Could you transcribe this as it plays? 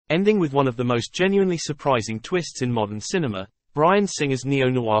Ending with one of the most genuinely surprising twists in modern cinema, Bryan Singer's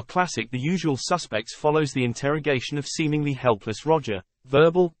neo-noir classic The Usual Suspects follows the interrogation of seemingly helpless Roger,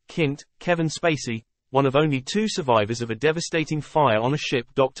 verbal, Kint, Kevin Spacey, one of only 2 survivors of a devastating fire on a ship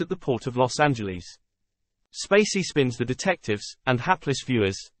docked at the port of Los Angeles. Spacey spins the detectives, and hapless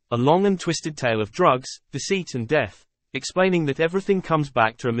viewers, a long and twisted tale of drugs, deceit and death, explaining that everything comes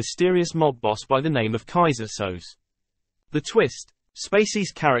back to a mysterious mob boss by the name of Keyser Söze. The twist: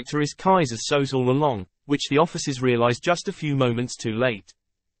 Spacey's character is Keyser Söze all along, which the officers realize just a few moments too late.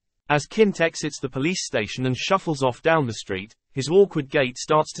 As Kint exits the police station and shuffles off down the street, his awkward gait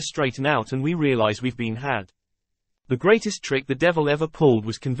starts to straighten out and we realize we've been had. The greatest trick the devil ever pulled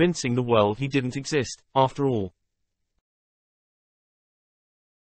was convincing the world he didn't exist, after all.